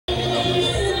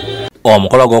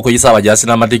Omukolo ogw'okuyisa Abajaasi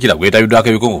n'amatikkira gwetabiddwako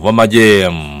ebikungu kuva magye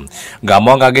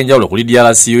gamawanga ag'enjawulo kuli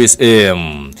DRC, USA,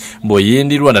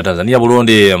 Buyindi, Rwanda, Tanzania,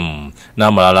 Burundi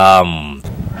n'amalala.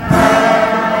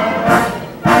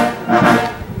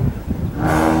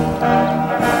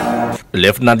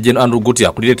 Lieutenant General Andrew Guti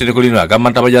akulira etterekero lino agamba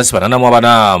nti Abajaasi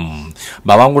 44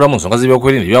 babangula mu nsonga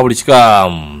z'ebyokwerinda ebya buli kika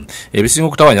ebisinga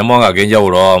okutabanya amawanga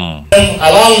ag'enjawulo.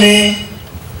 Allow me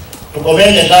to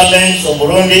commend the governments of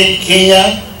Burundi,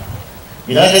 Kenya,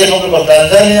 United Republic of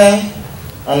Tanzania,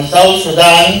 and South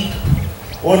Sudan,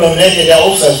 who nominated their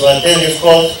officers to attend this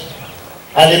course,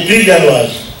 and the previous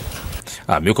ones.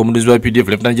 Amyuka omuduumizi wa UPDF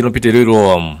Lieutenant General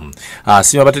Elweru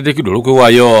asiima batendekeddwa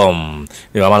olw'okwewaayo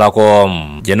ne bamalako.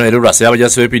 General Elweru asabye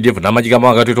Abajaasi ba UPDF n'amagye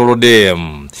gamawanga agatwetoloodde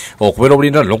okubeera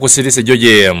obulindaala n'okusirisa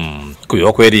ejjogi ku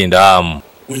byokwerinda.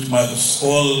 Which must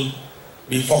all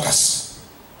be focused.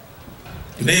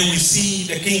 Today we see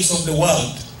the kings of the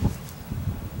world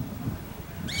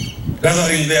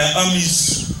gathering their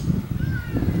armies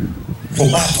for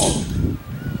battle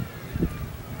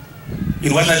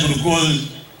in what I would call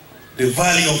the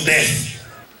valley of death.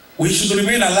 We should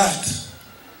remain alert,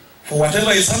 for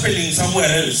whatever is happening somewhere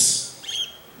else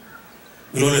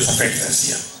will always affect us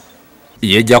here.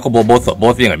 Ye Jacob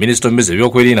Obothi nga minisita omubezi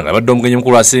ebyokwerinda nga badde omugenyi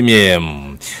omukulu asiimye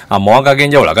amawanga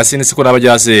ag'enjawulo agasinisiko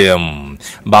n'Abajaasi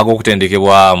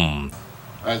baag'okutendekebwa.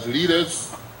 As leaders,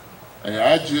 I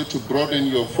urge you to broaden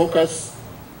your focus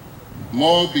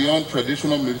more beyond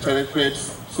traditional military threats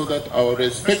so that our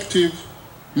respective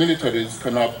militaries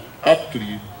can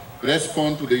aptly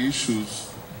respond to the issues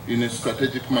in a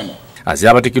strategic manner. As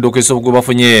abatikkiddwa okuyisa obugwe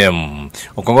bafunye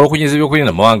okwongera okunyiiza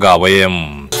ebyokwerinda amawanga abwe.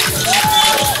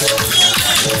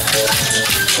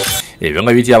 Ebyo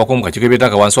nga biyitibwa abakulu mu kakiiko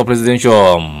k'eby'ettaka wansi wa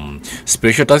Presidential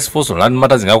Special Task Force on Land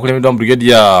Matters nga bakulembeddwa mu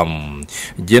Brigadier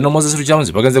General Moses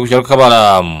Luchamuzi bagenze ku kyalo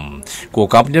Kabala ku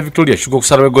kampuni ya Victoria Sugar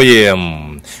okusala egoye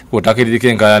ku ttaka eririko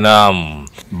enkaayana.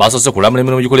 Basoose kulambula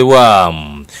emirimu gikolebwa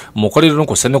mu kkolero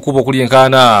n'okussa n'ekkubo okuli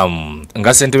enkaayana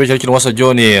nga ssentebe w'ekyalo kino Wasa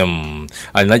John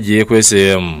alina gye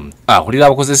yeekwese. Akulira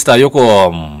abakozi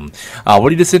Sitayoko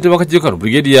abulidde ssentebe w'akakiiko kano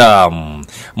Brigadier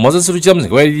Moses Luchamuzi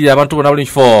nga bayiriye abantu bonna buli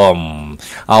kifo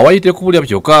awayite kubulya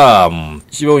kyokka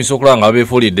kibawunyisa okulaba nga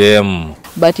babeefuulidde.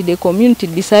 But the community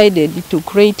decided to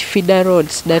create feeder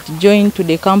roads that join to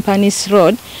the company's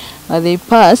road. They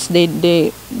pass,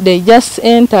 they just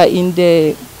enter in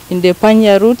the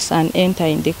panya routes and enter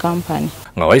in the company.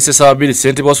 Nga wayise Sababiri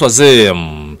ssentebe waswaze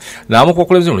n'amu ku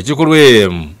bakulembeze mu lukiiko lwe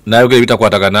n'ayogera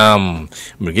ebitakwatagana.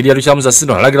 Brigadier Luchamuzi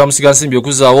asindwa n'alagira Musiga Nsimbi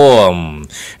okuzzaawo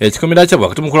ekikomera kyabwe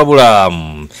wakati mu kulabula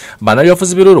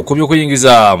bannabyabufuzi b'Elweru okukomya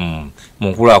okuyingiza mu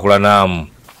nkulaakulana.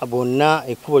 Bonna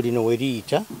ekkubo lino we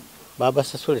liyita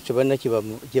babasasula tebalina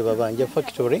gye babanja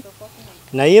factory,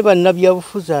 naye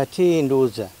bannabyabufuzi ate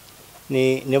ndowooza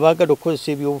ne baagala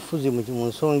okukozesa ebyobufuzi mu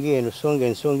nsonga eno,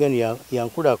 ensonga eno ya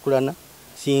nkulaakulana.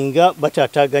 Singa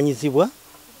bataataaganyizibwa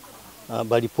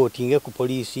balipootinge ku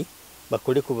poliisi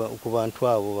bakole ku bantu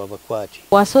abo babakwate.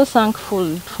 We are so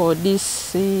thankful for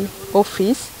this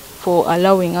office for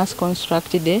allowing us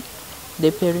construct the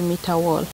perimeter wall.